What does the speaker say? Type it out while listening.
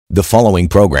The following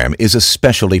program is a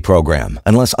specialty program.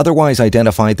 Unless otherwise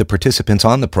identified, the participants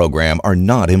on the program are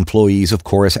not employees of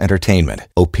Chorus Entertainment.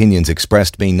 Opinions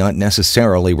expressed may not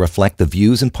necessarily reflect the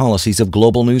views and policies of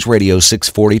Global News Radio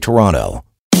 640 Toronto.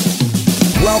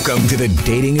 Welcome to the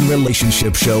Dating and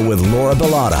Relationship Show with Laura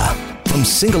Bilotta from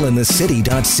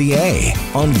singleinthecity.ca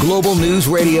on Global News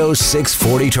Radio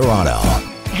 640 Toronto.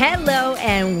 Hello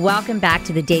and welcome back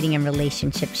to the Dating and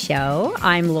Relationship Show.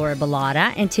 I'm Laura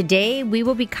Bilotta, and today we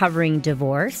will be covering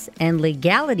divorce and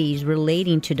legalities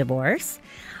relating to divorce.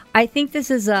 I think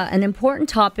this is an important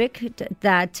topic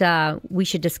that we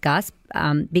should discuss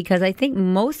because I think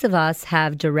most of us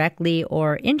have directly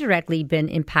or indirectly been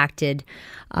impacted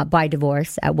by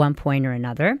divorce at one point or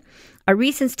another. A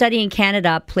recent study in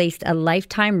Canada placed a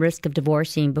lifetime risk of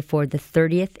divorcing before the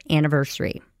 30th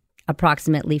anniversary.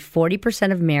 Approximately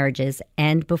 40% of marriages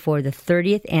end before the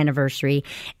 30th anniversary,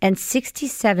 and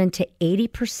 67 to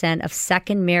 80% of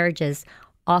second marriages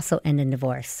also end in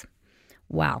divorce.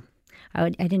 Wow. I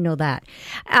didn't know that.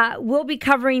 We'll be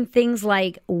covering things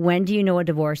like, when do you know a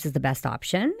divorce is the best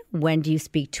option? When do you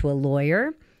speak to a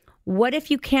lawyer? What if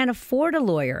you can't afford a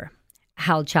lawyer?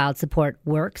 How child support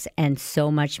works, and so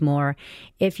much more.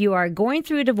 If you are going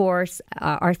through a divorce,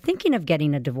 are thinking of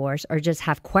getting a divorce, or just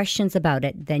have questions about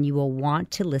it, then you will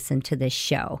want to listen to this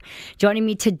show. Joining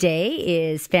me today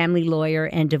is family lawyer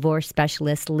and divorce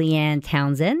specialist Leanne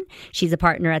Townsend. She's a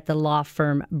partner at the law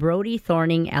firm Brody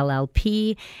Thorning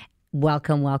LLP.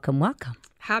 Welcome, welcome, welcome.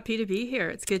 Happy to be here.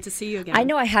 It's good to see you again. I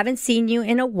know I haven't seen you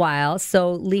in a while.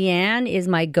 So Leanne is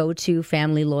my go-to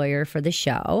family lawyer for the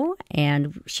show,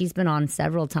 and she's been on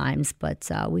several times, but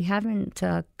we haven't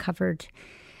covered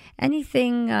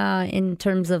anything in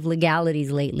terms of legalities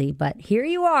lately. But here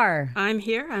you are. I'm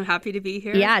here. I'm happy to be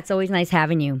here. Yeah, it's always nice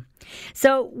having you.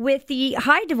 So with the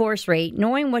high divorce rate,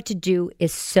 knowing what to do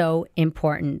is so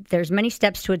important. There's many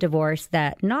steps to a divorce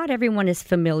that not everyone is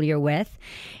familiar with.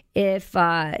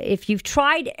 If you've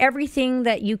tried everything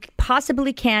that you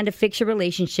possibly can to fix your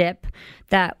relationship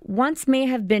that once may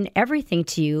have been everything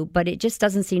to you, but it just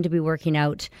doesn't seem to be working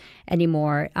out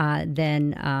anymore,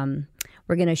 then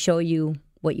we're going to show you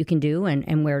what you can do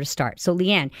and where to start. So,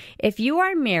 Leanne, if you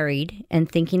are married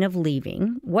and thinking of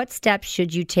leaving, what steps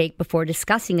should you take before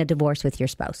discussing a divorce with your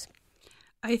spouse?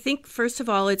 I think, first of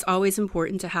all, it's always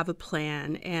important to have a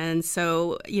plan. And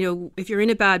so, if you're in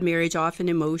a bad marriage, often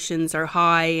emotions are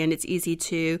high and it's easy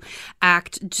to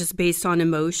act just based on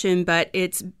emotion. But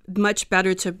it's much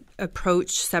better to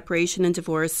approach separation and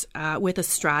divorce with a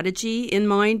strategy in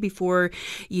mind before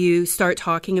you start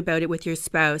talking about it with your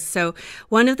spouse. So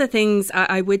one of the things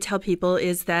I would tell people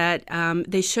is that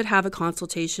they should have a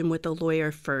consultation with a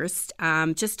lawyer first,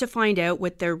 just to find out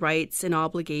what their rights and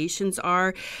obligations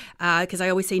are. Because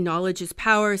I always say knowledge is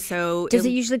power. So does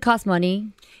it usually cost money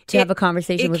to have a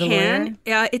conversation with a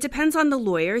lawyer? It depends on the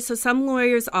lawyer. So some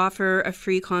lawyers offer a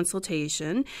free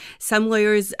consultation. Some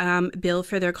lawyers bill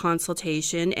for their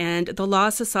consultation. And the Law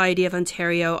Society of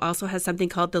Ontario also has something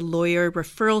called the Lawyer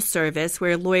Referral Service,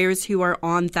 where lawyers who are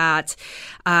on that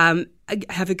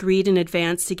have agreed in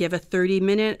advance to give a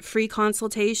 30-minute free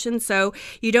consultation. So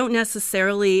you don't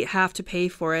necessarily have to pay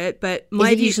for it. But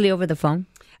is it usually over the phone?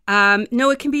 No,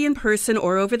 it can be in person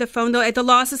or over the phone. Though at the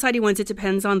Law Society ones, it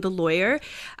depends on the lawyer.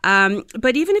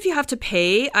 But even if you have to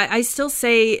pay, I still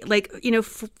say,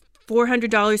 $400,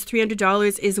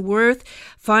 $300 is worth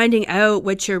finding out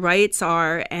what your rights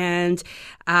are and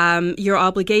your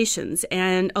obligations.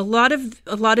 And a lot of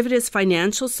it is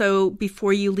financial. So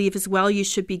before you leave as well, you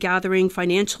should be gathering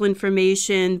financial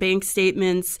information, bank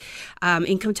statements,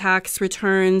 income tax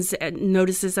returns,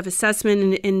 notices of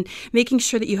assessment, and making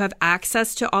sure that you have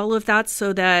access to all of that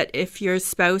so that if your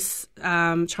spouse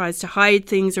tries to hide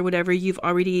things or whatever, you've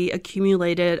already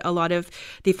accumulated a lot of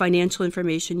the financial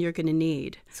information you're going to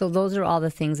need. So those are all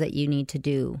the things that you need to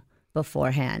do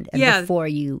beforehand and before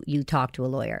you talk to a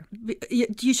lawyer.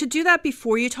 You should do that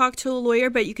before you talk to a lawyer,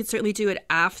 but you could certainly do it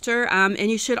after. And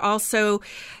you should also,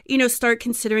 start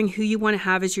considering who you want to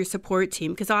have as your support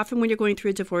team. Because often when you're going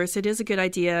through a divorce, it is a good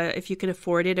idea, if you can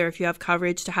afford it or if you have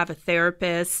coverage, to have a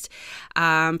therapist,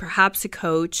 perhaps a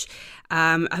coach,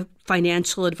 a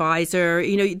financial advisor.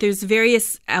 There's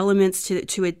various elements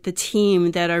to it, the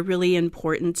team, that are really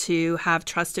important to have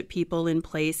trusted people in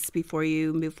place before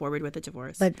you move forward with a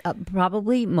divorce. But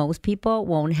probably most people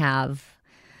won't have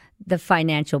the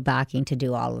financial backing to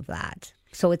do all of that.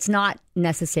 So it's not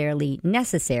necessarily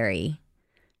necessary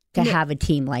to have a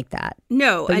team like that.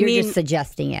 No, but you're just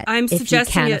suggesting it. I'm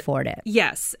suggesting you can't afford it.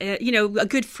 Yes. A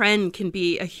good friend can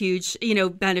be a huge,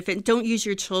 benefit. Don't use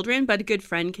your children, but a good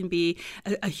friend can be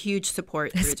a huge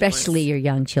support. Especially your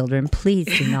young children. Please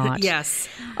do not. Yes.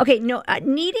 Okay. No,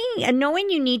 knowing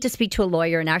you need to speak to a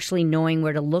lawyer and actually knowing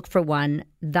where to look for one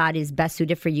that is best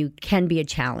suited for you can be a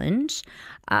challenge.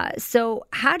 So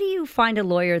how do you find a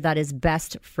lawyer that is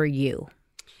best for you?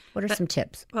 What are some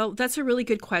tips? Well, that's a really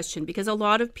good question because a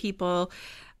lot of people,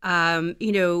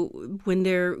 when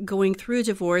they're going through a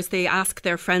divorce, they ask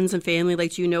their friends and family,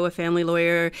 like, do you know a family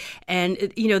lawyer? And,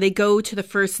 they go to the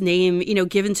first name,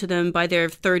 given to them by their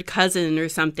third cousin or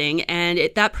something. And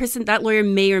that lawyer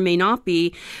may or may not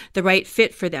be the right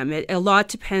fit for them. A lot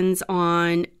depends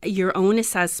on your own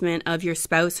assessment of your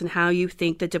spouse and how you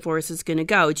think the divorce is going to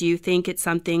go. Do you think it's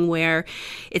something where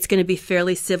it's going to be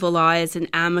fairly civilized and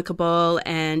amicable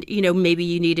and, maybe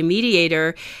you need a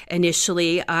mediator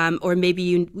initially, or maybe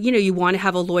you want to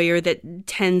have a lawyer that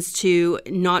tends to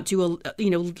not do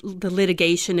the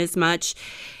litigation as much.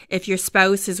 If your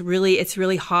spouse it's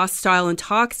really hostile and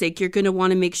toxic, you're going to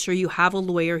want to make sure you have a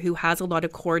lawyer who has a lot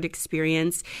of court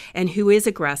experience and who is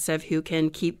aggressive, who can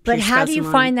keep. But how do you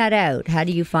find that out? How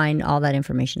do you find all that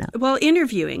information out? Well,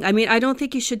 interviewing. I don't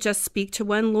think you should just speak to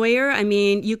one lawyer.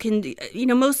 You can,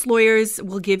 most lawyers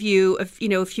will give you, a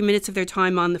few minutes of their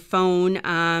time on the phone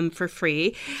for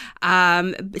free.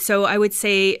 So I would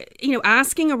say,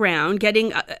 asking around,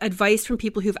 getting advice from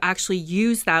people who've actually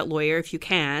used that lawyer if you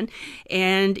can,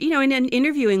 and and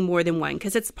interviewing more than one,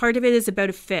 because it's part of it is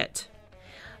about a fit.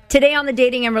 Today on the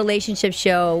Dating and Relationship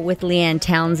Show with Leanne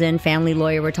Townsend, family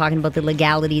lawyer, we're talking about the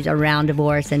legalities around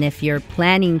divorce. And if you're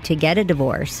planning to get a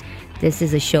divorce, this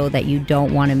is a show that you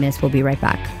don't want to miss. We'll be right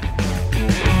back.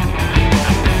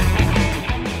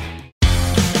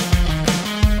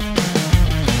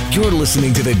 You're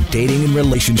listening to the Dating and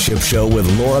Relationship Show with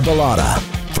Laura Bilotta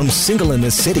from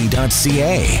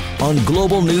singleinthecity.ca on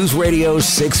Global News Radio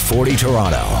 640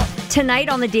 Toronto. Tonight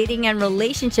on the Dating and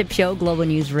Relationship Show, Global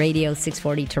News Radio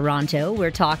 640 Toronto, we're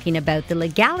talking about the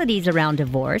legalities around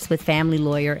divorce with family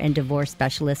lawyer and divorce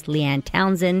specialist Leanne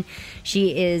Townsend.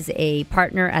 She is a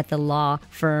partner at the law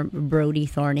firm Brody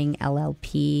Thorning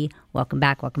LLP. Welcome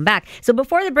back. So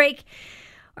before the break,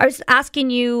 I was asking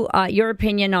you your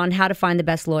opinion on how to find the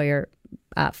best lawyer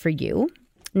for you.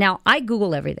 Now, I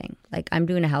Google everything. Like, I'm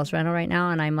doing a house rental right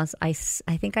now, and I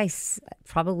think I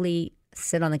probably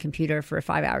sit on the computer for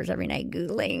 5 hours every night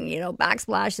Googling,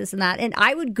 backsplash, this and that. And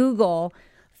I would Google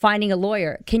finding a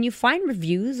lawyer. Can you find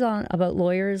reviews about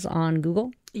lawyers on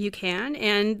Google? You can.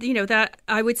 And, that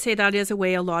I would say that is a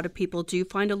way a lot of people do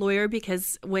find a lawyer,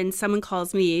 because when someone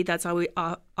calls me, that's always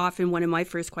often one of my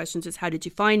first questions is, how did you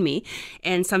find me?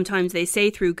 And sometimes they say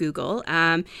through Google.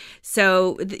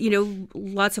 So,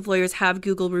 lots of lawyers have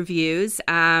Google reviews.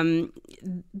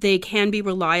 They can be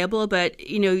reliable, but,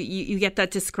 you get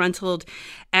that disgruntled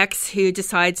ex who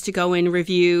decides to go and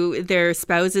review their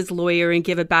spouse's lawyer and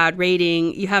give a bad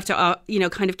rating. You have to,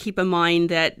 kind of keep in mind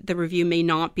that the review may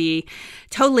not be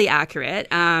totally accurate.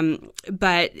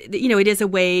 But, it is a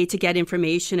way to get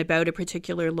information about a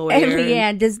particular lawyer. And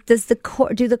Leanne,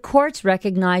 do the courts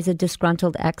recognize a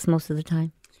disgruntled ex most of the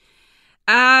time?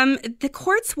 The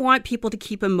courts want people to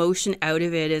keep emotion out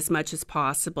of it as much as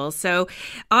possible. So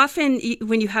often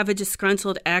when you have a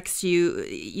disgruntled ex,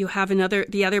 you have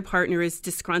the other partner is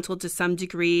disgruntled to some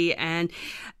degree. And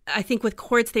I think with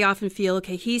courts, they often feel,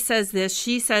 okay, he says this,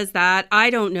 she says that. I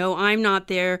don't know. I'm not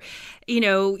there.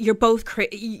 You're both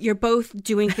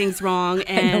doing things wrong.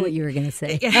 And I know what you were going to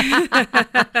say.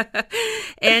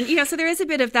 And, so there is a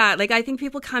bit of that. Like, I think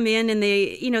people come in and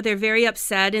they're very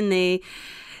upset, and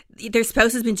their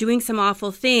spouse has been doing some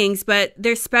awful things, but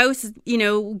their spouse,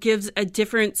 gives a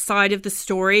different side of the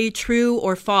story, true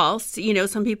or false.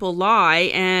 Some people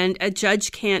lie, and a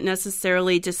judge can't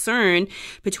necessarily discern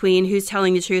between who's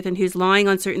telling the truth and who's lying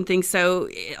on certain things. So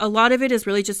a lot of it is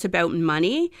really just about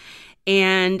money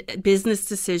and business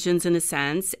decisions in a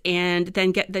sense, and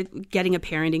then getting a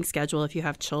parenting schedule if you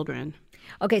have children.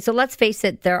 Okay, so let's face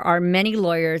it, there are many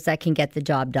lawyers that can get the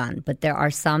job done, but there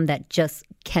are some that just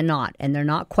cannot, and they're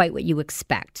not quite what you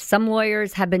expect. Some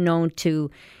lawyers have been known to,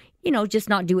 just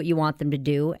not do what you want them to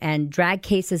do and drag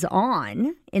cases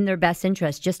on in their best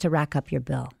interest just to rack up your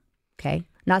bill, okay?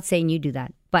 Not saying you do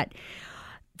that, but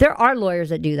there are lawyers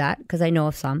that do that, because I know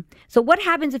of some. So what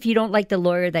happens if you don't like the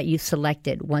lawyer that you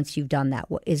selected once you've done that?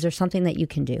 Is there something that you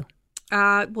can do?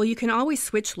 Well, you can always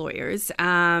switch lawyers.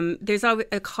 There's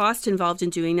a cost involved in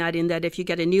doing that, in that if you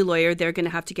get a new lawyer, they're going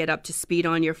to have to get up to speed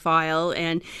on your file,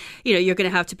 and you're going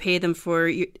to have to pay them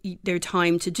for their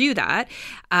time to do that.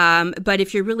 But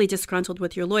if you're really disgruntled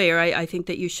with your lawyer, I think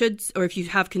that you should, or if you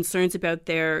have concerns about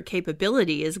their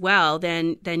capability as well,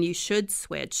 then you should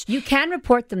switch. You can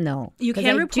report them, though. You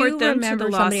can report them to the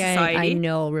Law Society. I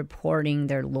know reporting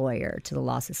their lawyer to the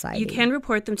Law Society. You can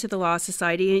report them to the Law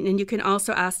Society, and you can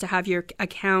also ask to have your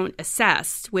account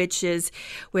assessed, which is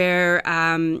where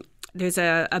there's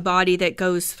a body that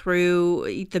goes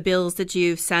through the bills that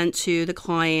you've sent to the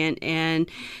client, and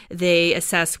they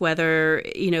assess whether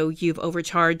you've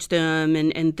overcharged them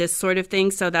and this sort of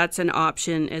thing. So that's an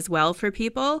option as well for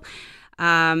people.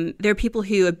 There are people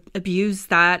who abuse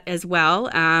that as well,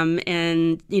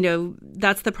 and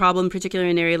that's the problem, particularly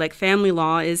in an area like family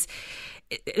law. Is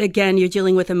again, you're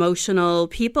dealing with emotional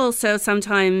people, so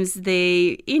sometimes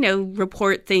they,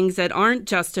 report things that aren't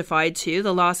justified to.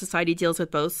 The Law Society deals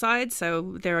with both sides,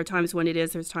 so there are times when it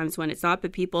is, there's times when it's not,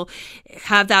 but people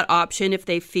have that option if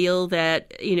they feel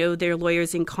that, their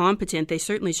lawyer's incompetent. They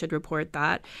certainly should report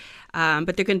that.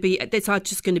 But it's not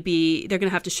just going to be, they're going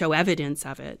to have to show evidence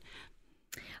of it.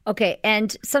 Okay,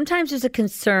 and sometimes there's a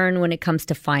concern when it comes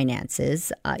to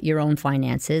finances, your own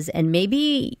finances, and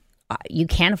maybe you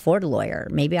can't afford a lawyer.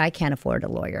 Maybe I can't afford a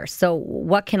lawyer. So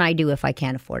what can I do if I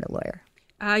can't afford a lawyer?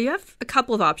 You have a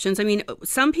couple of options. I mean,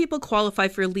 some people qualify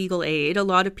for legal aid. A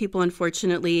lot of people,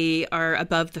 unfortunately, are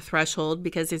above the threshold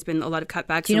because there's been a lot of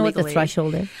cutbacks. Do you know in legal what the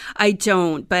threshold is? I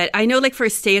don't, but I know, like, for a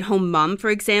stay-at-home mom,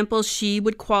 for example, she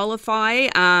would qualify.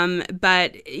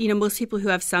 But most people who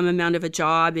have some amount of a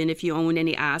job, and if you own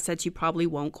any assets, you probably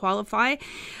won't qualify.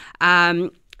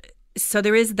 So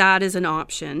there is that as an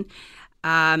option.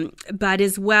 But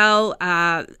as well,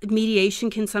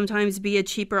 mediation can sometimes be a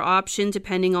cheaper option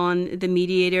depending on the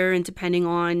mediator and depending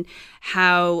on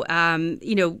how,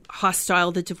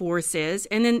 hostile the divorce is.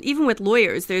 And then even with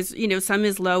lawyers, there's, some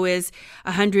as low as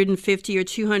 $150 or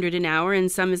 $200 an hour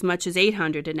and some as much as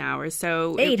 $800 an hour.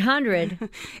 So $800?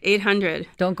 $800.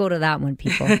 Don't go to that one,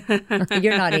 people.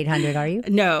 You're not 800, are you?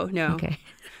 No. Okay.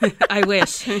 I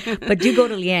wish. But do go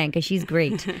to Leanne because she's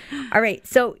great. All right.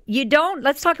 So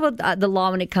let's talk about the law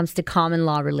when it comes to common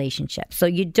law relationships. So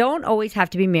you don't always have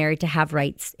to be married to have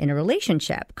rights in a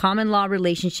relationship. Common law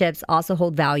relationships also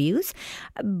hold values,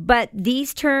 but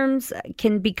these terms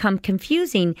can become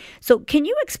confusing. So can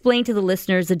you explain to the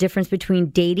listeners the difference between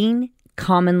dating,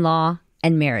 common law,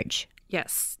 and marriage?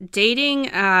 Yes. Dating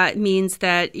means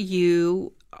that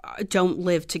you don't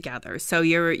live together. So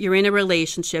you're in a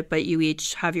relationship, but you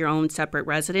each have your own separate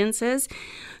residences.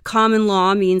 Common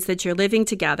law means that you're living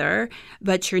together,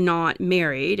 but you're not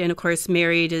married. And of course,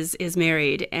 married is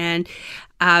married. And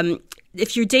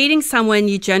if you're dating someone,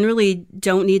 you generally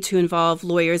don't need to involve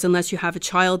lawyers unless you have a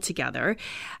child together.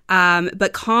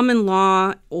 But common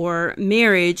law or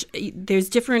marriage, there's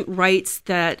different rights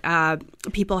that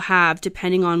people have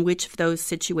depending on which of those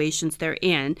situations they're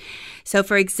in. So,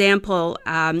 for example,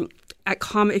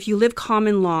 if you live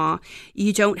common law,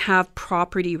 you don't have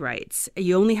property rights.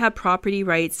 You only have property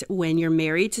rights when you're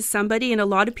married to somebody. And a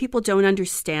lot of people don't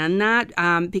understand that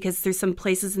because there's some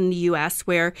places in the U.S.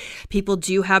 where people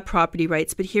do have property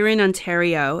rights. But here in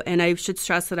Ontario, and I should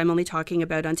stress that I'm only talking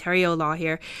about Ontario law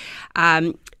here,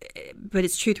 but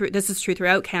it's true. This is true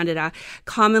throughout Canada.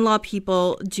 Common law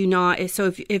people do not.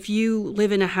 So if you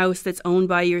live in a house that's owned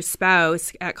by your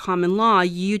spouse at common law,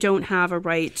 you don't have a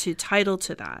right to title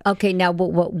to that. Okay. Now,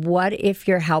 what if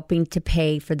you're helping to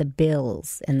pay for the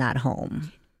bills in that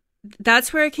home?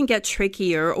 That's where it can get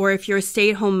trickier. Or if you're a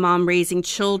stay-at-home mom raising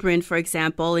children, for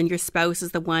example, and your spouse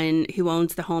is the one who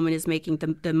owns the home and is making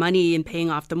the money and paying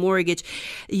off the mortgage,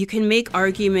 you can make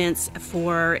arguments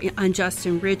for unjust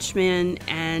enrichment,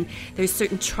 and there's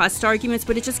certain trust arguments,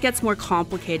 but it just gets more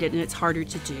complicated and it's harder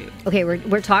to do. Okay,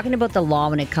 we're talking about the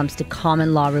law when it comes to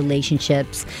common law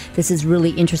relationships. This is really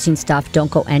interesting stuff.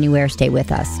 Don't go anywhere. Stay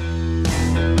with us.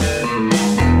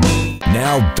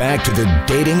 Now back to the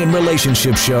Dating and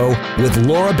Relationship Show with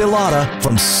Laura Bilotta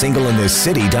from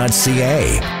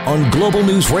singleinthecity.ca on Global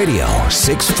News Radio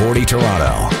 640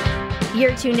 Toronto.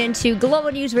 You're tuned into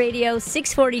Global News Radio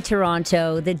 640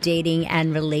 Toronto, the Dating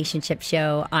and Relationship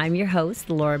Show. I'm your host,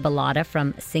 Laura Bilotta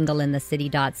from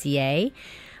singleinthecity.ca.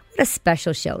 What a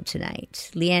special show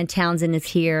tonight. Leanne Townsend is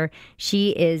here. She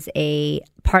is a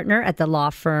partner at the law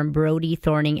firm Brody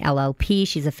Thorning LLP.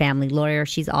 She's a family lawyer.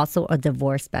 She's also a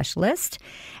divorce specialist.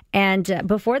 And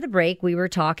before the break, we were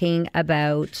talking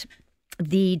about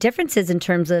the differences in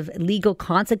terms of legal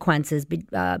consequences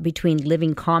between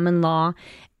living common law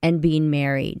and being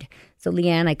married. So,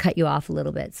 Leanne, I cut you off a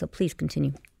little bit, so please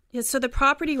continue. Yeah, so the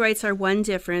property rights are one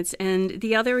difference, and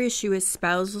the other issue is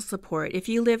spousal support. If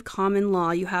you live common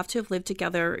law, you have to have lived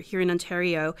together here in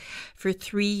Ontario for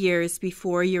 3 years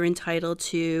before you're entitled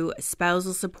to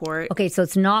spousal support. Okay, so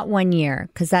it's not 1 year,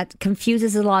 because that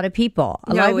confuses a lot of people.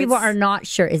 A lot of people are not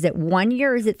sure. Is it 1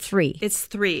 year or is it 3? It's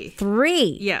 3.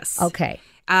 3? Yes. Okay.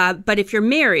 But if you're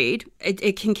married,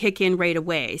 it can kick in right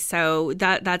away. So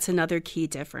that's another key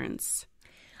difference.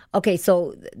 Okay,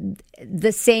 so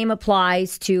the same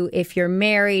applies to if you're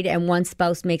married and one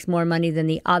spouse makes more money than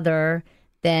the other,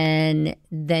 then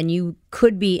you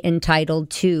could be entitled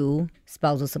to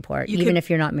spousal support, even if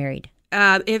you're not married.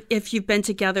 If you've been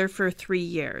together for 3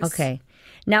 years. Okay.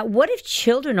 Now, what if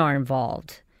children are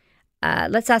involved?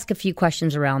 Let's ask a few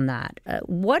questions around that.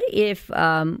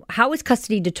 How is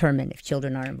custody determined if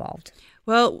children are involved?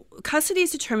 Well, custody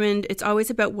is determined, it's always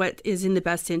about what is in the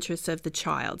best interest of the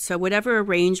child. So whatever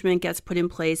arrangement gets put in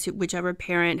place, whichever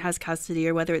parent has custody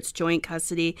or whether it's joint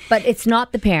custody. But it's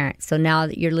not the parent. So now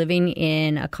that you're living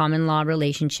in a common law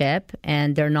relationship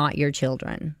and they're not your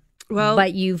children. Well,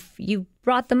 but you've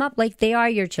brought them up like they are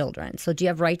your children. So do you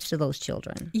have rights to those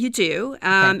children? You do.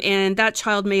 And that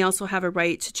child may also have a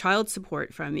right to child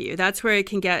support from you. That's where it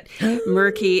can get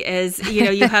murky as,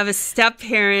 you have a step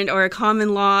parent or a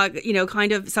common law,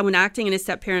 kind of someone acting in a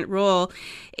step parent role,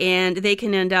 and they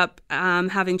can end up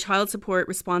having child support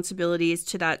responsibilities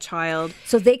to that child.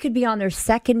 So they could be on their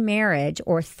second marriage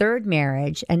or third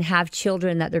marriage and have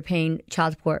children that they're paying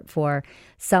child support for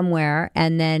somewhere,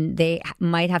 and then they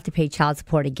might have to pay child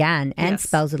support again and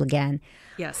spousal again.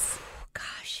 Yes.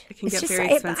 Gosh. It can get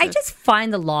very expensive. I just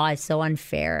find the law is so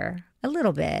unfair. A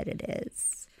little bit it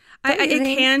is. It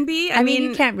can be. I mean,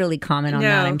 you can't really comment on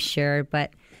that, I'm sure, but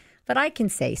I can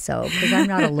say so because I'm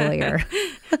not a lawyer.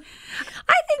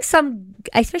 I think some,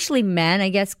 especially men, I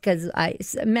guess, because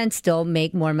men still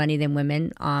make more money than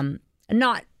women.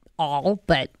 Not all,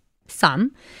 but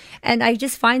some. And I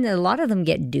just find that a lot of them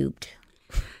get duped.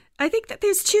 I think that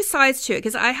there's two sides to it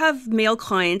because I have male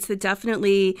clients that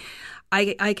definitely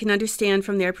I can understand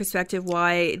from their perspective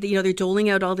why they're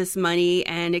doling out all this money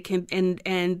and it can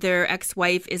and their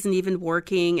ex-wife isn't even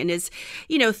working and is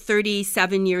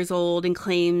 37 years old and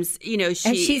claims and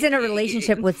she's in a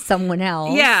relationship with someone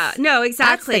else. Yeah, no,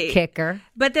 exactly. That's the kicker.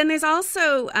 But then there's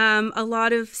also a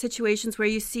lot of situations where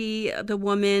you see the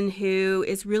woman who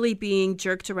is really being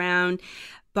jerked around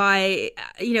by,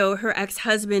 her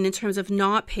ex-husband in terms of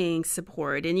not paying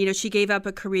support. And, she gave up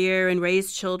a career and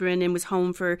raised children and was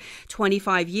home for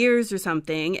 25 years or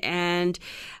something. And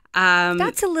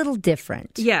that's a little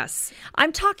different. Yes.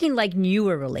 I'm talking like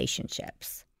newer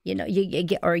relationships.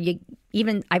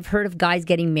 Even I've heard of guys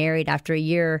getting married after a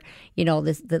year,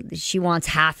 she wants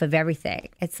half of everything.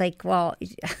 It's like, well...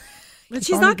 But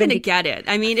she's not going to get it.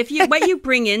 I mean, what you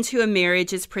bring into a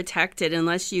marriage is protected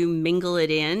unless you mingle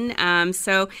it in.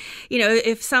 So,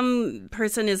 if some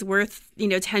person is worth,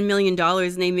 $10 million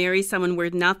and they marry someone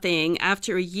worth nothing,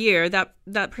 after a year,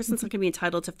 that person's not going to be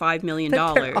entitled to $5 million.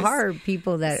 But there are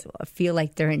people that feel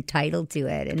like they're entitled to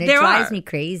it, and it drives me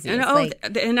crazy.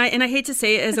 And I hate to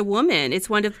say it as a woman, it's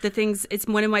one of the things. It's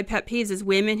one of my pet peeves is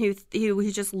women who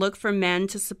just look for men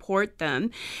to support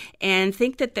them, and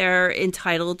think that they're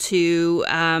entitled to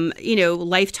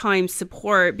lifetime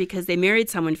support because they married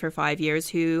someone for 5 years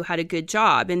who had a good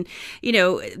job, and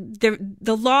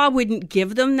the law wouldn't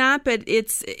give them that, but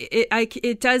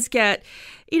it does get.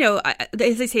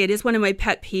 As I say, it is one of my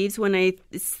pet peeves when I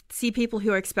see people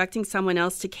who are expecting someone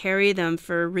else to carry them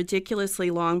for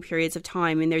ridiculously long periods of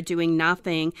time and they're doing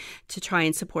nothing to try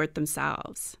and support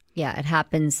themselves. Yeah, it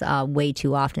happens way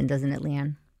too often, doesn't it,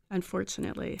 Leanne?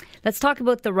 Unfortunately. Let's talk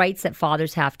about the rights that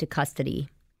fathers have to custody,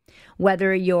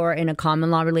 whether you're in a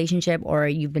common law relationship or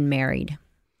you've been married.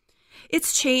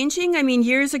 It's changing. I mean,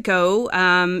 years ago,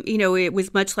 it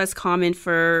was much less common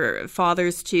for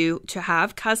fathers to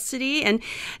have custody. And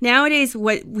nowadays,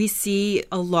 what we see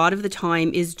a lot of the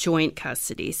time is joint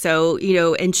custody. So,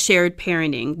 and shared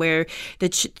parenting, where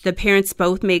the parents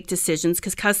both make decisions,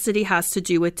 because custody has to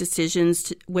do with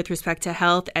decisions with respect to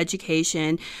health,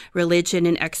 education, religion,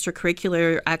 and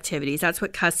extracurricular activities. That's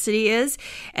what custody is.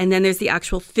 And then there's the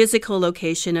actual physical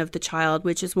location of the child,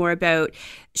 which is more about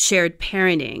shared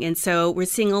parenting. And so we're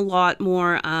seeing a lot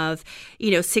more of,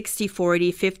 60-40,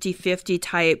 50-50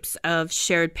 types of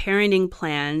shared parenting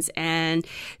plans. And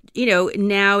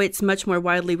now it's much more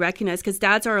widely recognized because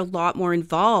dads are a lot more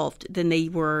involved than they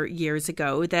were years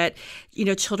ago, that,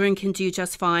 children can do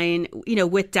just fine,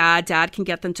 with dad. Dad can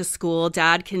get them to school.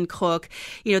 Dad can cook,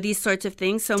 these sorts of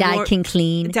things. So Dad can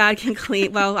clean. Dad can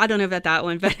clean. Well, I don't know about that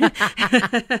one, but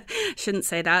shouldn't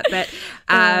say that.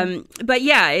 But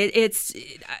yeah,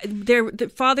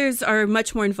 the fathers are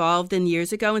much more involved than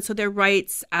years ago. And so their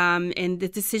rights and the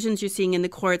decisions you're seeing in the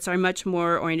courts are much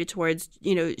more oriented towards,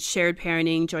 shared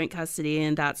parenting, joint custody,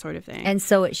 and that sort of thing. And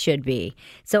so it should be.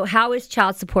 So how is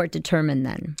child support determined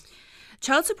then?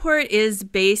 Child support is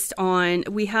based on,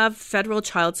 we have federal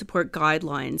child support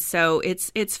guidelines. So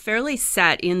it's fairly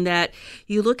set in that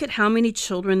you look at how many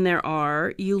children there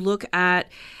are. You look at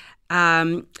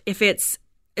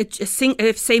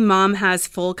if say mom has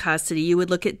full custody, you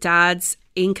would look at dad's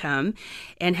income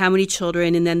and how many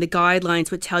children, and then the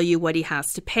guidelines would tell you what he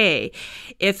has to pay.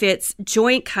 If it's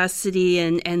joint custody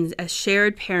and a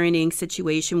shared parenting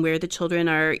situation where the children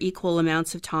are equal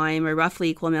amounts of time or roughly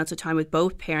equal amounts of time with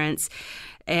both parents,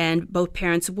 and both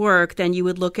parents work, then you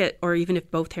would look at, or even if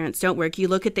both parents don't work, you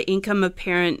look at the income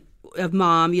of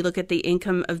mom, you look at the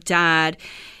income of dad,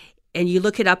 and you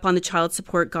look it up on the child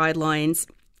support guidelines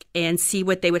and see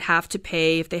what they would have to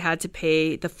pay if they had to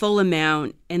pay the full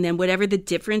amount. And then whatever the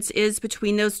difference is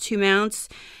between those two amounts,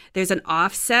 there's an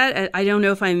offset. I don't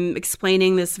know if I'm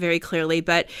explaining this very clearly,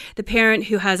 but the parent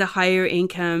who has a higher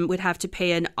income would have to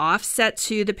pay an offset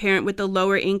to the parent with the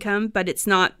lower income, but it's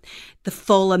not the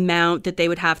full amount that they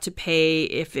would have to pay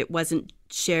if it wasn't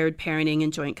shared parenting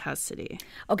and joint custody.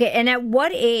 Okay, and at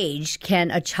what age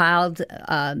can a child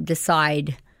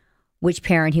decide which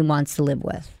parent he wants to live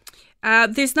with?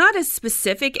 There's not a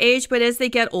specific age, but as they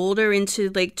get older into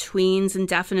like tweens and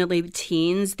definitely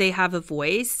teens, they have a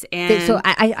voice. And so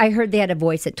I heard they had a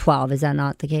voice at 12. Is that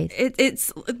not the case?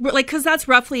 It's like, because that's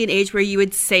roughly an age where you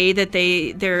would say that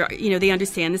they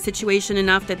understand the situation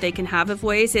enough that they can have a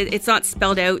voice. It's not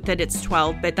spelled out that it's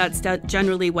 12, but that's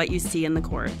generally what you see in the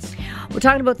courts. We're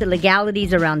talking about the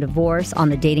legalities around divorce on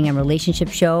the Dating and Relationship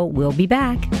Show. We'll be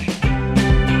back.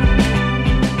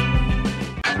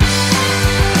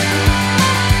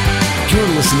 You're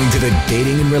listening to the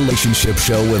Dating and Relationship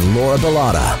Show with Laura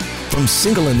Bilotta from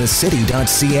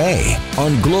singleinthecity.ca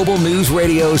on Global News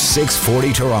Radio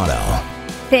 640 Toronto.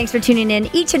 Thanks for tuning in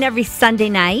each and every Sunday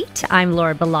night. I'm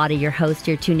Laura Bilotta, your host.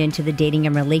 You're tuned into the Dating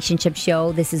and Relationship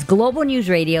Show. This is Global News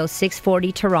Radio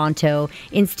 640 Toronto.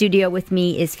 In studio with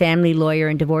me is family lawyer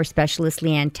and divorce specialist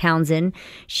Leanne Townsend.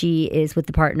 She is a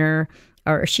partner,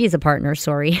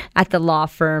 at the law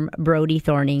firm Brody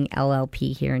Thorning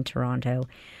LLP here in Toronto.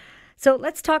 So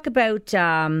let's talk about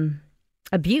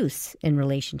abuse in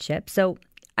relationships. So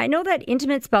I know that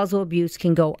intimate spousal abuse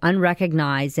can go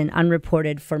unrecognized and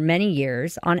unreported for many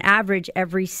years. On average,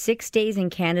 every 6 days in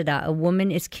Canada, a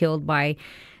woman is killed by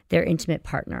their intimate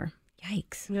partner.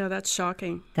 Yikes. Yeah, that's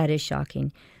shocking. That is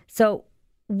shocking. So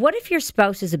what if your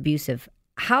spouse is abusive?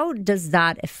 How does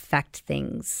that affect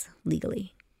things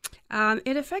legally?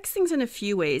 It affects things in a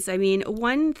few ways. I mean,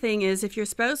 one thing is if your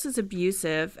spouse is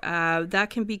abusive, that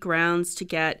can be grounds to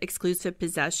get exclusive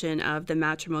possession of the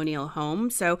matrimonial home.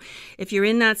 So if you're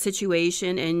in that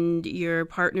situation and your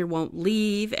partner won't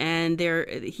leave and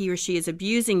he or she is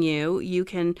abusing you, you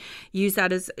can use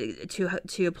that as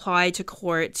to apply to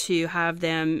court to have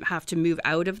them have to move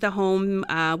out of the home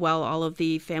while all of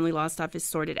the family law stuff is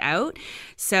sorted out.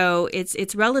 So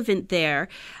it's relevant there.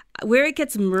 Where it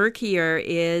gets murkier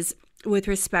is with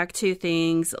respect to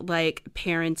things like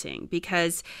parenting,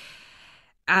 because,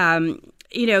 some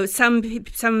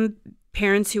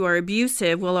parents who are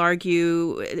abusive will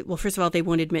argue, well, first of all, they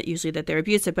won't admit usually that they're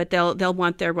abusive, but they'll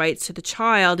want their rights to the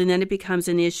child. And then it becomes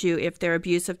an issue if they're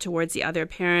abusive towards the other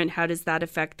parent, how does that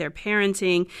affect their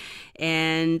parenting?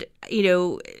 And,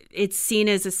 it's seen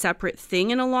as a separate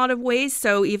thing in a lot of ways.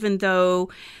 So even though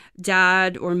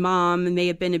dad or mom may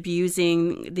have been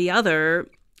abusing the other,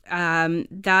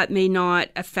 that may not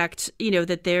affect,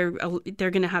 that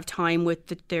they're going to have time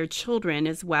with their children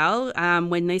as well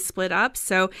when they split up.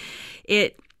 So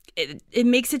it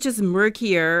makes it just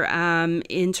murkier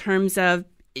in terms of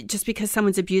just because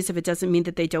someone's abusive, it doesn't mean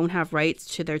that they don't have rights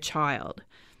to their child.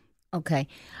 Okay.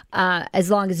 As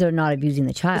long as they're not abusing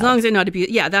the child. As long as they're not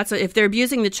abusing. Yeah, if they're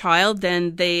abusing the child,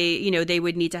 then they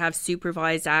would need to have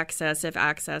supervised access, if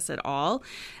access at all.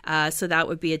 So that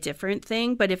would be a different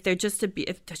thing. But if they're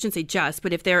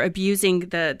if they're abusing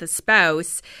the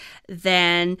spouse,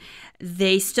 then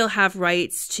they still have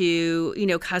rights to,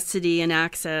 custody and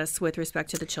access with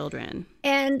respect to the children.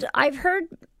 And I've heard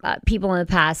people in the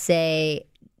past say,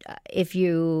 if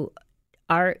you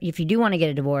do want to get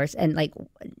a divorce and like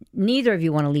neither of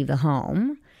you want to leave the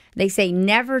home, They say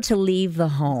never to leave the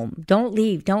home. Don't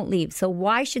leave, don't leave. So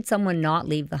why should someone not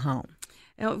leave the home?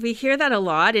 We hear that a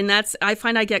lot, and I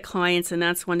find I get clients, and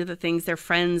that's one of the things their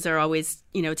friends are always,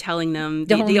 telling them.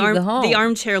 Don't leave the home. The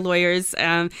armchair lawyers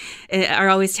are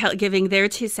always giving their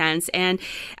 2 cents, and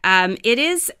it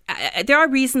is. There are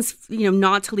reasons,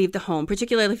 not to leave the home,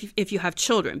 particularly if you have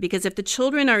children, because if the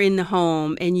children are in the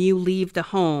home and you leave the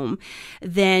home,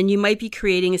 then you might be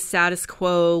creating a status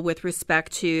quo with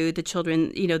respect to the children,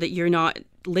 that you're not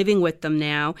living with them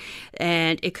now,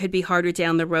 and it could be harder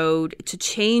down the road to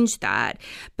change that.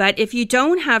 But if you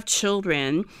don't have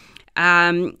children,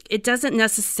 it doesn't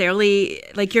necessarily,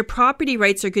 like, your property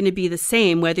rights are going to be the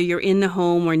same whether you're in the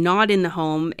home or not in the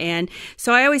home. And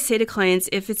so I always say to clients,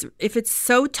 if it's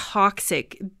so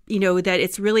toxic, that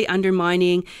it's really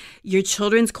undermining your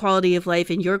children's quality of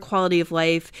life and your quality of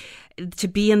life to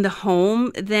be in the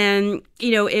home, then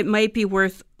it might be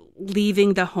worth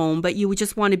leaving the home, but you would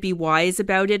just want to be wise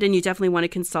about it, and you definitely want to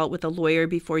consult with a lawyer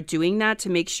before doing that to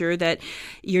make sure that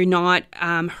you're not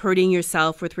hurting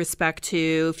yourself with respect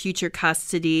to future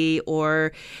custody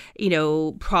or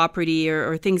property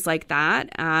or things like that.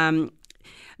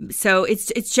 So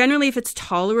it's generally, if it's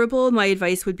tolerable, my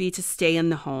advice would be to stay in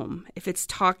the home. If it's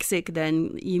toxic,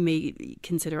 then you may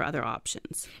consider other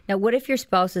options. Now, what if your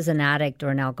spouse is an addict or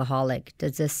an alcoholic?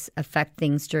 Does this affect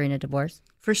things during a divorce?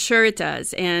 For sure it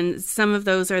does. And some of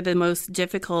those are the most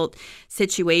difficult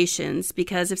situations,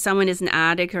 because if someone is an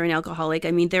addict or an alcoholic,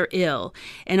 they're ill,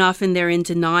 and often they're in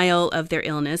denial of their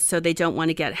illness, so they don't want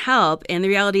to get help. And the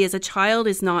reality is a child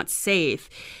is not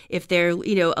safe if they're,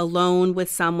 alone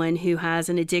with someone who has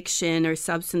an addiction or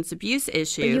substance abuse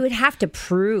issue. But you would have to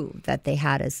prove that they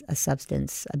had a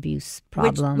substance abuse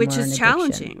problem, which or is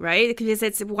challenging, right? Because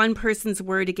it's one person's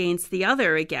word against the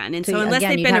other again. And so unless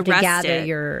again, they've been arrested, you have to gather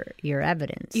your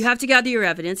evidence. You have to gather your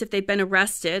evidence. If they've been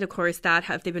arrested, of course,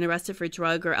 if they've been arrested for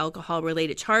drug or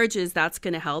alcohol-related charges, that's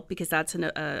going to help, because that's an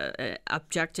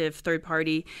objective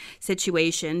third-party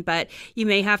situation. But you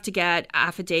may have to get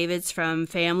affidavits from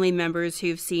family members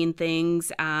who've seen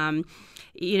things. How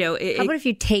about if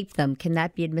you tape them? Can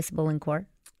that be admissible in court?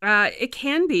 It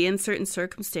can be in certain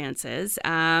circumstances,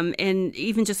 and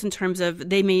even just in terms of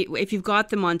if you've got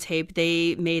them on tape,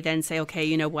 they may then say, okay,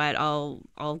 you know what, I'll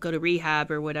go to rehab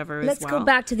or whatever. Let's go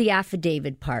back to the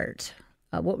affidavit part.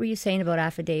 What were you saying about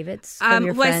affidavits from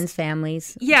your friends,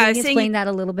 families? Yeah, can you explain that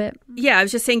a little bit? Yeah, I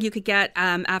was just saying you could get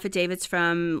affidavits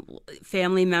from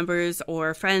family members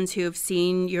or friends who have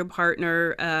seen your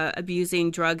partner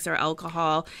abusing drugs or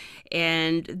alcohol,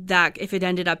 and that if it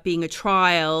ended up being a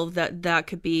trial, they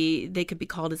could be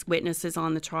called as witnesses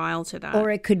on the trial to that.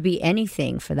 Or it could be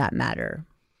anything for that matter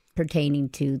pertaining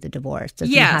to the divorce.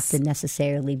 Doesn't have to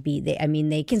necessarily be.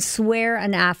 They can swear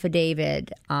an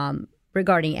affidavit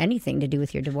regarding anything to do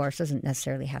with your divorce. Doesn't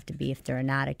necessarily have to be if they're an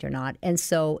addict or not. And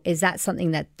so is that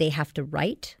something that they have to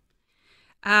write?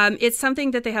 It's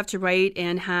something that they have to write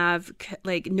and have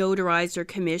notarized or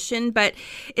commissioned, but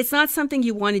it's not something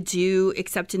you want to do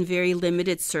except in very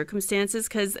limited circumstances,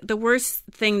 because the worst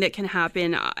thing that can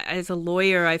happen as a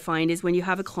lawyer, I find, is when you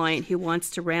have a client who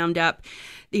wants to round up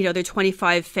their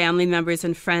 25 family members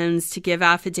and friends to give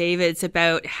affidavits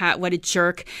about what a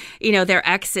jerk, their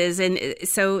ex is. And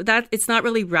so that it's not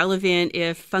really relevant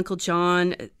if Uncle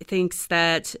John thinks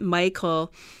that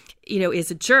Michael is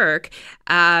a jerk,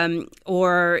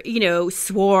 or,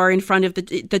 swore in front of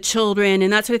the children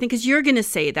and that sort of thing, because you're going to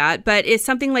say that. But it's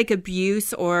something like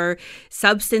abuse or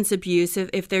substance abuse,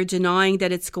 if they're denying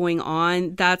that it's going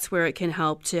on, that's where it can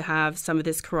help to have some of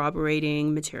this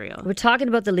corroborating material. We're talking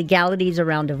about the legalities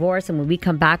around divorce, and when we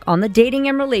come back on the Dating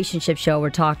and Relationship Show, we're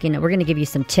going to give you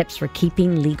some tips for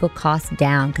keeping legal costs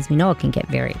down, because we know it can get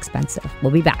very expensive.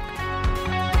 We'll be back.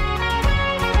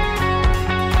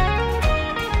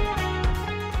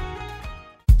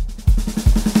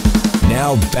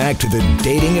 Now back to the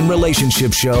Dating and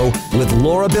Relationship Show with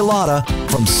Laura Bilotta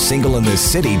from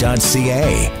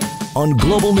singleinthecity.ca on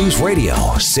Global News Radio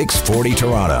 640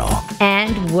 Toronto.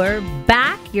 And we're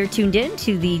back. You're tuned in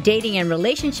to the Dating and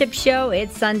Relationship Show.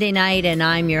 It's Sunday night, and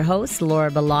I'm your host, Laura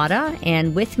Bilotta.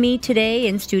 And with me today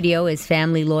in studio is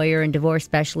family lawyer and divorce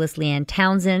specialist Leanne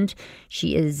Townsend.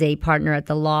 She is a partner at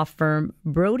the law firm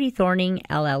Brody Thorning,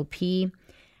 LLP.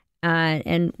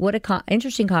 And what a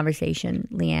interesting conversation,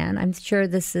 Leanne. I'm sure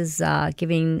this is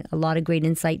giving a lot of great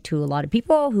insight to a lot of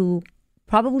people who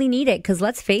probably need it because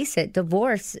let's face it,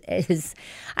 divorce is,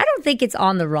 I don't think it's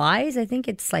on the rise. I think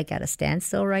it's like at a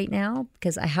standstill right now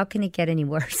because how can it get any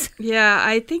worse? Yeah,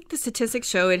 I think the statistics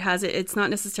show it's not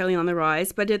necessarily on the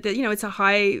rise, but it's a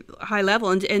high level,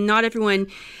 and not everyone,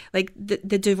 like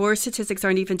the divorce statistics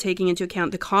aren't even taking into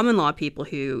account the common law people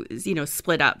who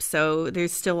split up. So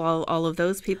there's still all of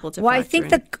those people to. Well, I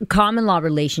think the common law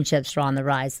relationships are on the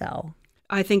rise, though.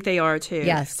 I think they are too.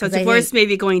 Yes. So divorce may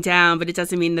be going down, but it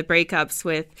doesn't mean the breakups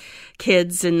with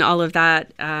kids and all of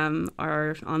that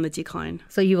are on the decline.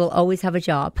 So you will always have a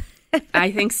job.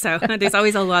 I think so. There's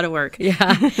always a lot of work. Yeah.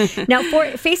 Now,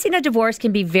 facing a divorce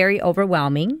can be very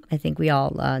overwhelming. I think we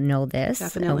all know this.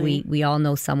 Definitely. We all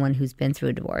know someone who's been through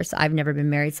a divorce. I've never been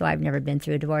married, so I've never been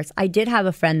through a divorce. I did have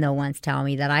a friend, though, once tell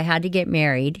me that I had to get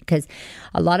married because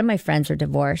a lot of my friends are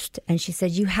divorced. And she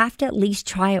said, you have to at least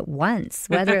try it once,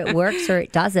 whether it works or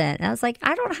it doesn't. And I was like,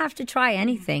 I don't have to try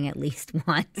anything at least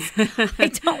once.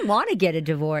 I don't want to get a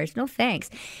divorce. No, thanks.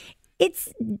 It's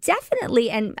definitely,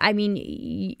 and I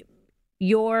mean,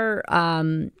 you're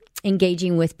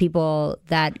engaging with people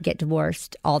that get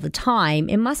divorced all the time.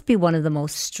 It must be one of the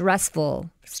most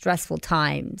stressful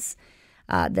times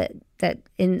that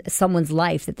in someone's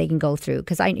life that they can go through.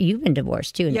 Because you've been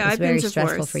divorced too, and it was very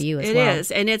stressful for you as well. It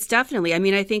is, and it's definitely. I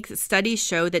mean, I think studies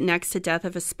show that next to death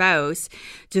of a spouse,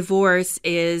 divorce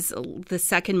is the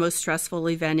second most stressful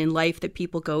event in life that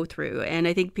people go through. And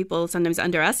I think people sometimes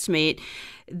underestimate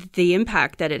the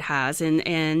impact that it has.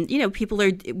 And people are,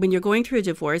 when you're going through a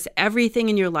divorce, everything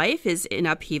in your life is in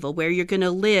upheaval. Where you're going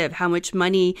to live, how much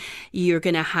money you're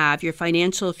going to have, your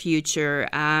financial future.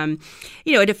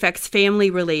 It affects family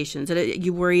relations.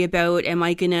 You worry about, am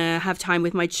I going to have time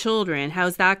with my children?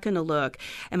 How's that going to look?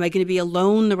 Am I going to be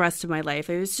alone the rest of my life?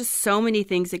 There's just so many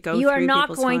things that go through people's mind. You are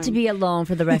not going to be alone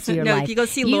for the rest of your life. No, you go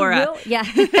see Laura.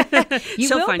 You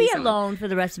will be alone for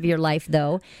the rest of your life,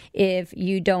 though, if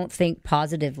you don't think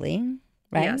positively,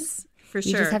 right? Yes, for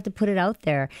sure. You just have to put it out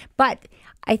there. But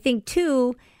I think,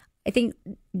 too,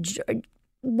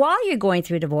 while you're going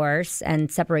through divorce and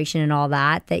separation and all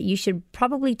that you should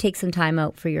probably take some time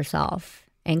out for yourself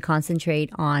and concentrate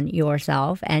on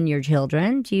yourself and your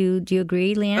children. Do you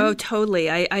agree, Leanne? Oh, totally.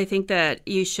 I think that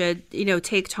you should,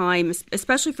 take time,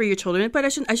 especially for your children, but I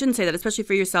shouldn't say that, especially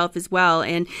for yourself as well,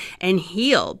 and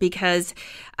heal, because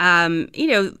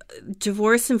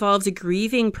divorce involves a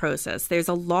grieving process. There's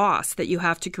a loss that you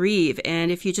have to grieve.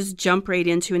 And if you just jump right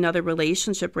into another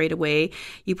relationship right away,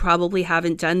 you probably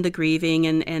haven't done the grieving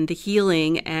and the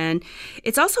healing. And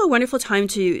it's also a wonderful time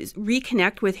to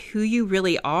reconnect with who you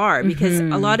really are,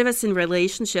 because a lot of us in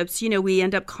relationships, we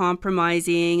end up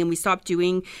compromising and we stop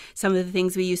doing some of the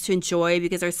things we used to enjoy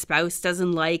because our spouse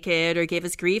doesn't like it or gave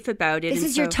us grief about it. This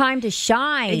is your time to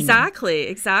shine.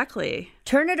 Exactly.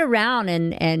 Turn it around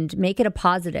and make it a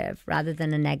positive rather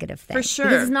than a negative thing. For sure.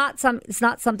 Because it's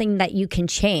not something that you can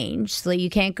change. So you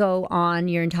can't go on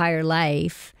your entire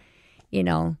life,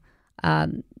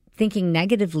 thinking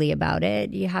negatively about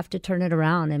it. You have to turn it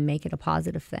around and make it a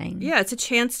positive thing. Yeah, it's a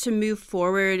chance to move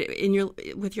forward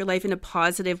with your life in a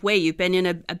positive way. You've been in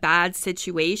a bad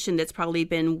situation that's probably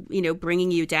been,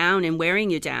 bringing you down and wearing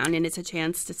you down, and it's a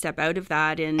chance to step out of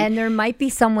that. And there might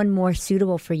be someone more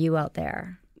suitable for you out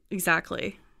there.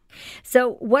 Exactly.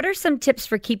 So what are some tips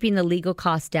for keeping the legal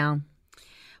costs down?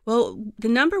 Well, the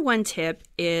number one tip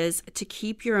is to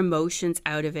keep your emotions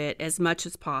out of it as much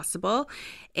as possible.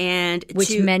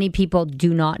 Which many people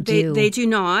do not do. They do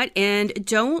not. And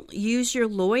don't use your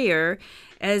lawyer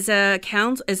as a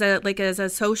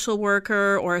social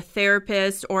worker or a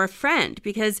therapist or a friend,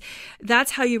 because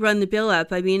that's how you run the bill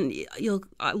up. I mean,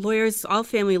 all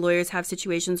family lawyers have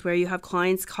situations where you have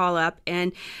clients call up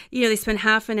and, they spend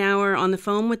half an hour on the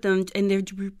phone with them and they're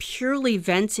purely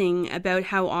venting about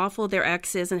how awful their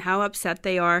ex is and how upset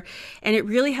they are. And it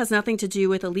really has nothing to do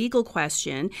with a legal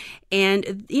question.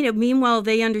 And, meanwhile,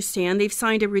 they understand they've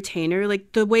signed a retainer.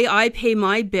 Like the way I pay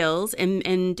my bills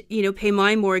and pay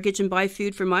my mortgage and buy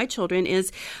food for my children is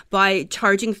by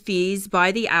charging fees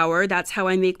by the hour. That's how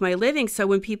I make my living. So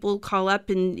when people call up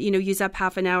and, use up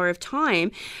half an hour of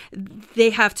time, they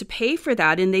have to pay for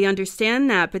that and they understand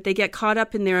that, but they get caught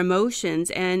up in their emotions.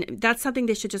 And that's something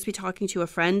they should just be talking to a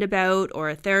friend about or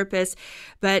a therapist,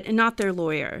 but not their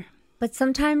lawyer. But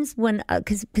sometimes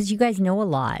because you guys know a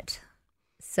lot,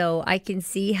 so I can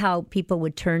see how people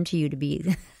would turn to you to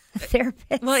be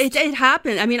therapist? Well, it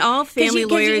happened. I mean, all family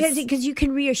lawyers... Because you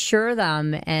can reassure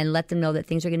them and let them know that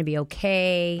things are going to be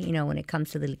okay, when it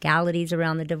comes to the legalities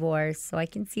around the divorce. So I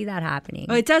can see that happening.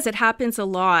 Well, it does. It happens a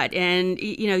lot. And,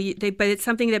 but it's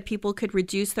something that people could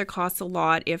reduce their costs a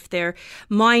lot if they're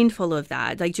mindful of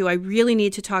that. Like, do I really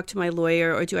need to talk to my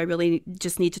lawyer, or do I really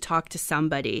just need to talk to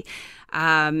somebody?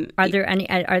 Are there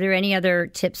any other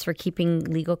tips for keeping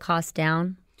legal costs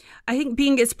down? I think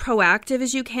being as proactive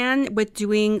as you can with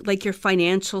doing like your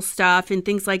financial stuff and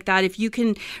things like that. If you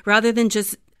can, rather than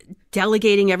just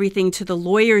delegating everything to the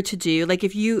lawyer to do, like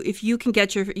if you can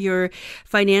get your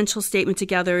financial statement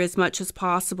together as much as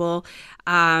possible,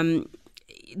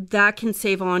 that can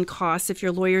save on costs if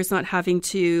your lawyer's not having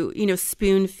to,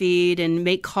 spoon feed and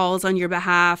make calls on your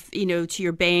behalf, to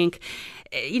your bank.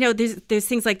 There's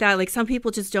things like that. Like, some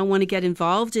people just don't want to get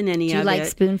involved in any of it. Do you like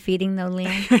spoon feeding though,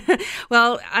 Leanne?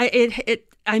 Well,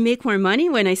 I make more money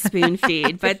when I spoon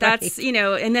feed, but that's,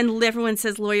 and then everyone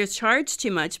says lawyers charge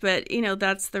too much. But,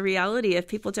 that's the reality. If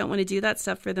people don't want to do that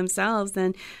stuff for themselves,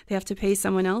 then they have to pay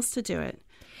someone else to do it.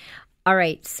 All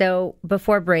right. So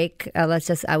before break,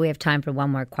 we have time for one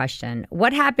more question.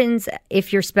 What happens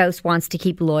if your spouse wants to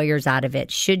keep lawyers out of it?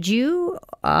 Should you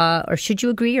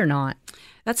agree or not?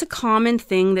 That's a common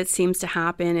thing that seems to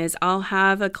happen is I'll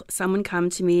have someone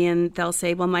come to me and they'll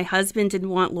say, well, my husband didn't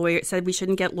want lawyers, said we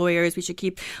shouldn't get lawyers, we should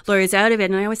keep lawyers out of it.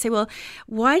 And I always say, well,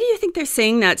 why do you think they're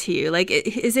saying that to you? Like,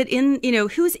 is it in,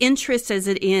 whose interest is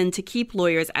it in to keep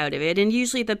lawyers out of it? And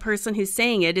usually the person who's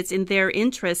saying it's in their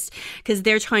interest because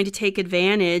they're trying to take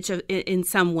advantage of in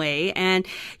some way. And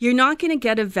you're not going to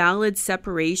get a valid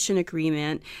separation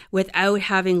agreement without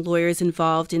having lawyers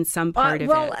involved in some part of it.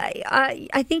 Well,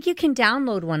 I think you can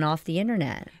download one off the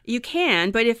internet. You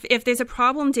can, but if there's a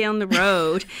problem down the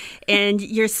road and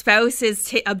your spouse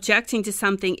is objecting to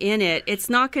something in it, it's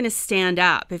not going to stand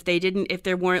up if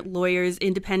there weren't lawyers,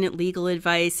 independent legal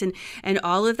advice, and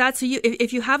all of that. So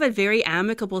if you have a very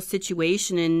amicable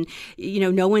situation and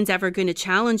no one's ever going to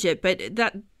challenge it, but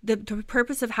that the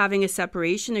purpose of having a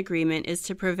separation agreement is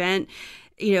to prevent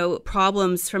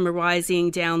problems from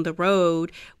arising down the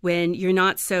road when you're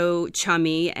not so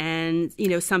chummy and,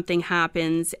 something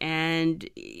happens and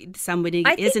somebody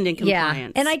isn't in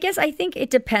compliance. Yeah. And I think it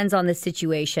depends on the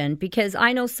situation, because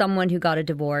I know someone who got a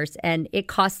divorce and it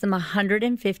cost them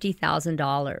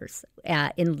 $150,000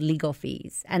 in legal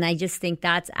fees. And I just think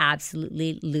that's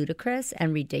absolutely ludicrous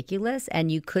and ridiculous.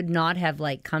 And you could not have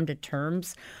come to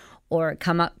terms or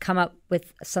come up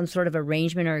with some sort of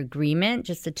arrangement or agreement,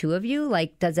 just the two of you?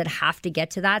 Like, does it have to get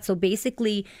to that? So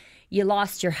basically, you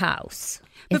lost your house.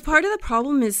 But part of the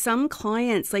problem is some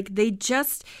clients, they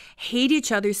just hate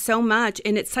each other so much,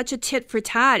 and it's such a tit for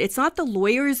tat. It's not the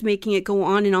lawyers making it go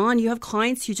on and on. You have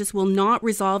clients who just will not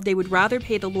resolve. They would rather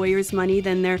pay the lawyer's money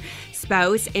than their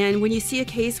spouse. And when you see a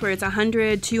case where it's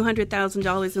 $100,000,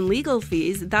 $200,000 in legal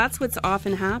fees, that's what's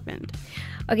often happened.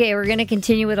 Okay, we're going to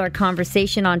continue with our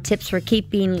conversation on tips for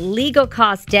keeping legal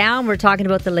costs down. We're talking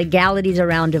about the legalities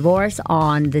around divorce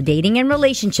on the Dating and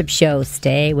Relationship Show.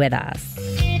 Stay with us.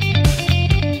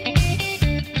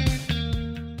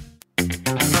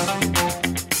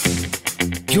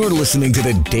 You're listening to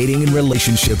the Dating and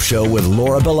Relationship Show with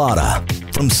Laura Bilotta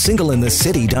from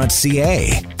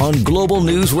singleinthecity.ca on Global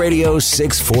News Radio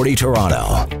 640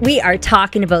 Toronto. We are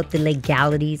talking about the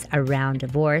legalities around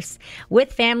divorce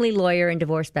with family lawyer and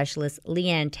divorce specialist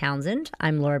Leanne Townsend.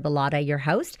 I'm Laura Bilotta, your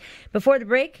host. Before the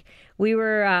break, we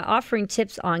were offering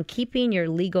tips on keeping your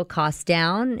legal costs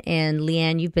down. And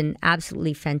Leanne, you've been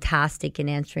absolutely fantastic in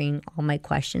answering all my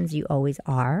questions. You always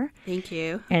are. Thank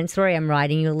you. And sorry, I'm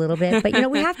riding you a little bit. But,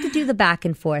 we have to do the back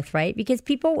and forth, right? Because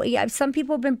some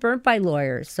people have been burnt by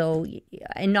lawyers. So,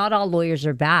 and not all lawyers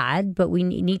are bad, but we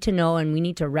need to know and we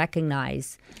need to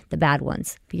recognize the bad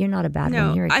ones. But you're not a bad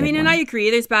one. You're a good one. And I agree.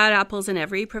 There's bad apples in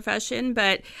every profession.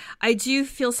 But I do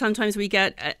feel sometimes we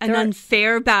get an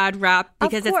unfair bad rap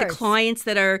because it's the clients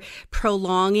that are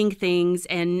prolonging things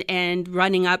and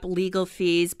running up legal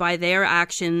fees by their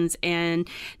actions and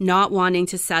not wanting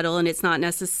to settle, and it's not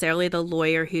necessarily the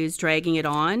lawyer who's dragging it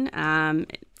on.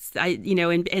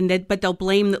 But they'll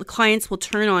blame, the clients will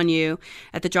turn on you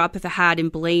at the drop of a hat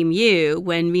and blame you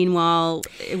when meanwhile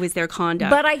it was their conduct.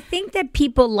 But I think that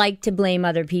people like to blame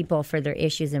other people for their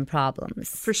issues and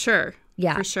problems. For sure.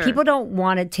 Yeah, for sure. People don't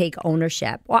want to take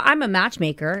ownership. Well, I'm a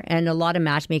matchmaker, and a lot of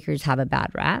matchmakers have a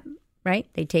bad rap. Right?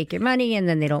 They take your money and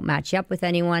then they don't match you up with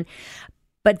anyone.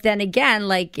 But then again,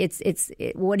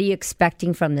 what are you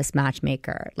expecting from this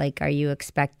matchmaker? Like, are you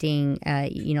expecting,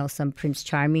 some Prince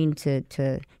Charming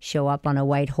to show up on a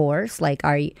white horse? Like,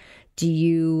 do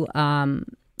you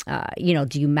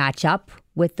match up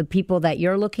with the people that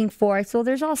you're looking for. So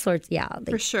there's all sorts,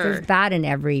 For sure. There's bad in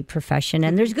every profession,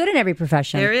 and there's good in every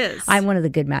profession. There is. I'm one of the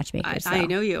good matchmakers. I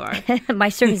know you are. My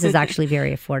service is actually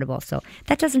very affordable, so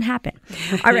that doesn't happen.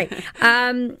 All right.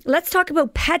 Let's talk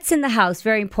about pets in the house.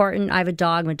 Very important. I have a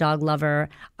dog. I'm a dog lover.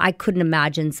 I couldn't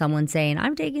imagine someone saying,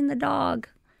 I'm taking the dog.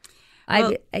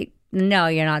 Well, No,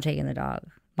 you're not taking the dog.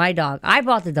 My dog. I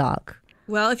bought the dog.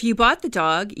 Well, if you bought the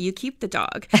dog, you keep the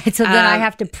dog. So then I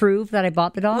have to prove that I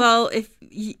bought the dog? Well, if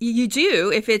you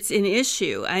do, if it's an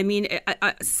issue. I mean,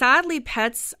 sadly,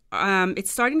 pets,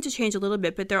 it's starting to change a little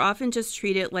bit, but they're often just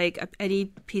treated like any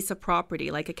piece of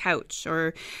property, like a couch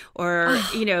or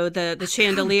the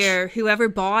chandelier. Couch. Whoever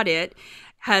bought it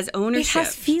has ownership. It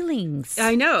has feelings.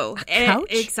 I know. Couch?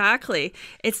 Exactly.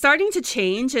 It's starting to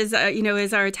change as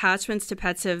as our attachments to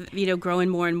pets have grown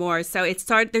more and more. So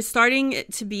they're starting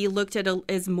to be looked at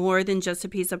as more than just a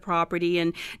piece of property,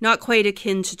 and not quite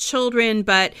akin to children,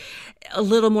 but a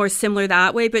little more similar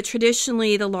that way. But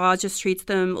traditionally, the law just treats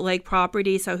them like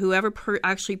property. So whoever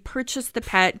actually purchased the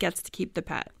pet gets to keep the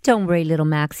pet. Don't worry, little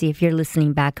Maxie. If you're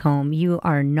listening back home, you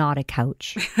are not a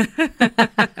couch.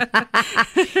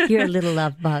 You're a little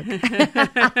love bug.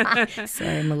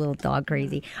 Sorry, I'm a little dog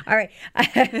crazy. All right.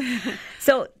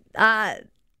 So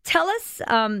tell us,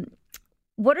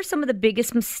 what are some of the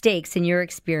biggest mistakes in your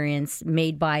experience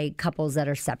made by couples that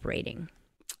are separating?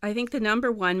 I think the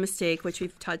number one mistake, which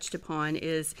we've touched upon,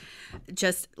 is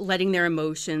just letting their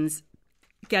emotions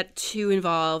get too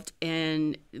involved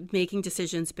in making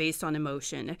decisions based on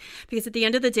emotion. Because at the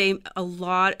end of the day, a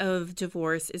lot of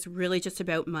divorce is really just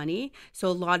about money. So a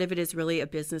lot of it is really a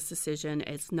business decision.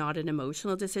 It's not an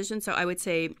emotional decision. So I would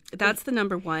say that's the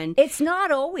number one. It's not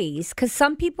always, because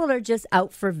some people are just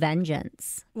out for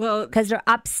vengeance. Well, because they're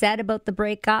upset about the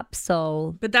breakup.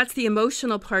 But that's the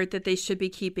emotional part that they should be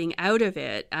keeping out of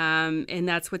it, and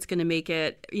that's what's going to make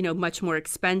it, much more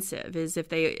expensive. Is if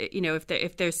they,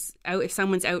 if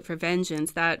someone's out for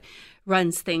vengeance, that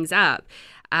runs things up.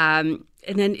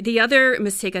 And then the other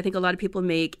mistake I think a lot of people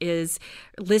make is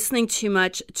listening too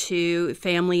much to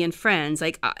family and friends.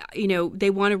 Like,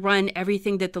 they want to run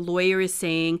everything that the lawyer is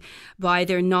saying by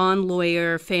their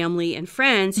non-lawyer family and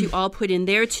friends, who all put in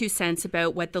their 2 cents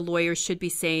about what the lawyer should be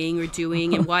saying or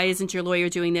doing, and why isn't your lawyer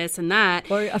doing this and that.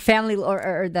 Or a family,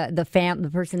 or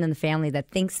the person in the family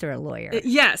that thinks they're a lawyer.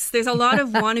 Yes, there's a lot of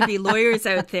wannabe lawyers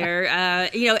out there.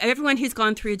 Everyone who's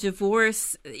gone through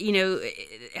divorce,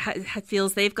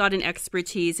 feels they've got an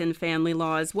expertise in family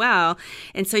law as well.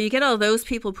 And so you get all those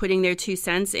people putting their 2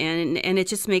 cents in, and it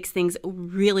just makes things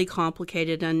really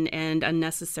complicated and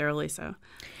unnecessarily so.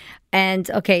 And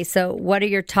okay, so what are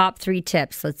your top 3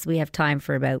 tips? We have time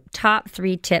for about top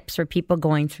 3 tips for people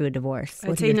going through a divorce.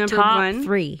 I'd say number one. Top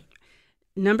 3.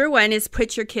 Number one is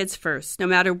put your kids first, no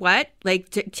matter what. Like,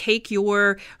 take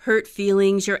your hurt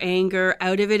feelings, your anger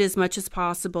out of it as much as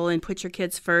possible and put your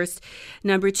kids first.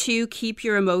 Number 2, keep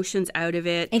your emotions out of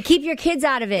it. And keep your kids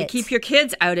out of it. And keep your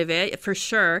kids out of it, for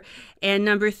sure. And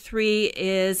number 3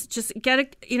 is just get a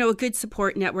good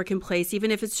support network in place,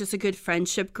 even if it's just a good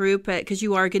friendship group, because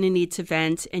you are going to need to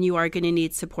vent and you are going to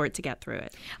need support to get through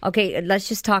it. Okay, let's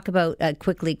just talk about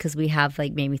quickly, because we have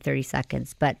maybe 30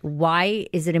 seconds. But why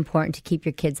is it important to keep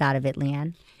your kids out of it,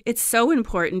 Leanne? It's so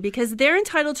important because they're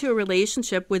entitled to a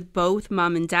relationship with both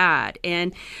mom and dad.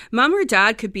 And mom or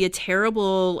dad could be a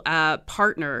terrible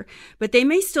partner, but they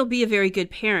may still be a very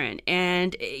good parent.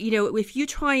 And, if you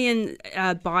try and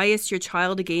bias your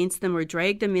child against them or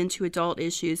drag them into adult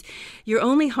issues, you're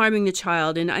only harming the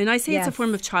child. And I say It's a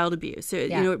form of child abuse.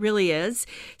 It really is.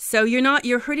 So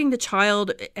you're hurting the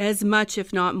child as much,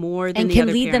 if not more, than the other parent. And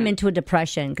can lead them into a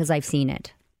depression, because I've seen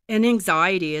it. And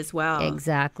anxiety as well.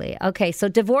 Exactly. Okay, so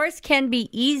divorce can be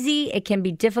easy, it can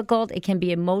be difficult, it can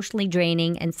be emotionally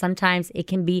draining, and sometimes it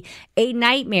can be a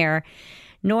nightmare.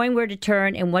 Knowing where to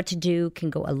turn and what to do can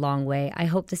go a long way. I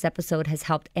hope this episode has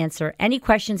helped answer any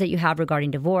questions that you have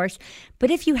regarding divorce.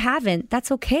 But if you haven't,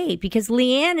 that's okay, because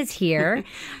Leanne is here.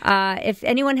 If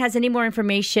anyone has any more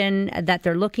information that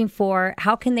they're looking for,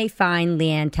 how can they find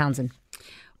Leanne Townsend?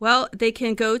 Well, they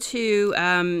can go to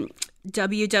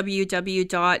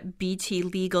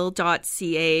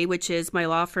www.btlegal.ca, which is my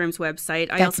law firm's website.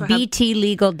 That's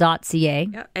btlegal.ca.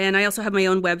 Yeah, and I also have my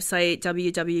own website,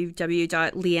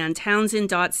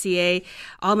 www.leannetownsend.ca.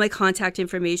 All my contact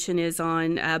information is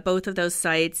on both of those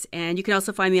sites. And you can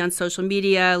also find me on social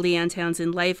media, Leanne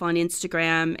Townsend Life on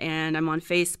Instagram, and I'm on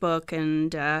Facebook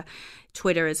and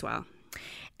Twitter as well.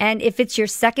 And if it's your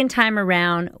second time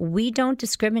around, we don't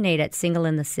discriminate at Single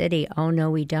in the City. Oh,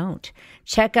 no, we don't.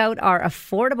 Check out our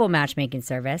affordable matchmaking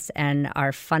service and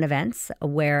our fun events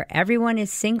where everyone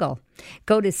is single.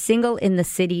 Go to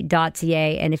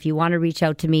singleinthecity.ca. And if you want to reach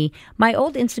out to me, my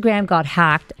old Instagram got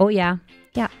hacked. Oh, yeah.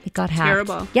 Yeah, it got hacked.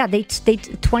 Terrible. Yeah, they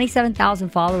 27,000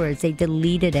 followers. They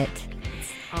deleted it.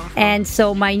 Awful. And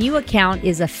so my new account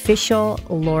is official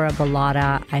Laura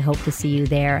Bilotta. I hope to see you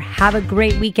there. Have a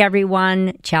great week,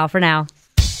 everyone. Ciao for now.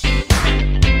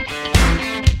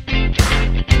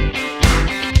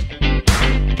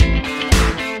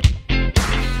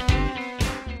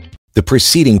 The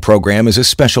preceding program is a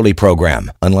specialty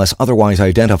program. Unless otherwise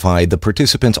identified, the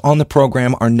participants on the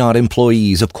program are not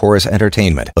employees of Chorus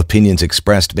Entertainment. Opinions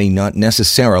expressed may not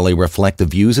necessarily reflect the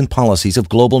views and policies of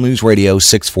Global News Radio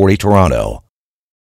 640 Toronto.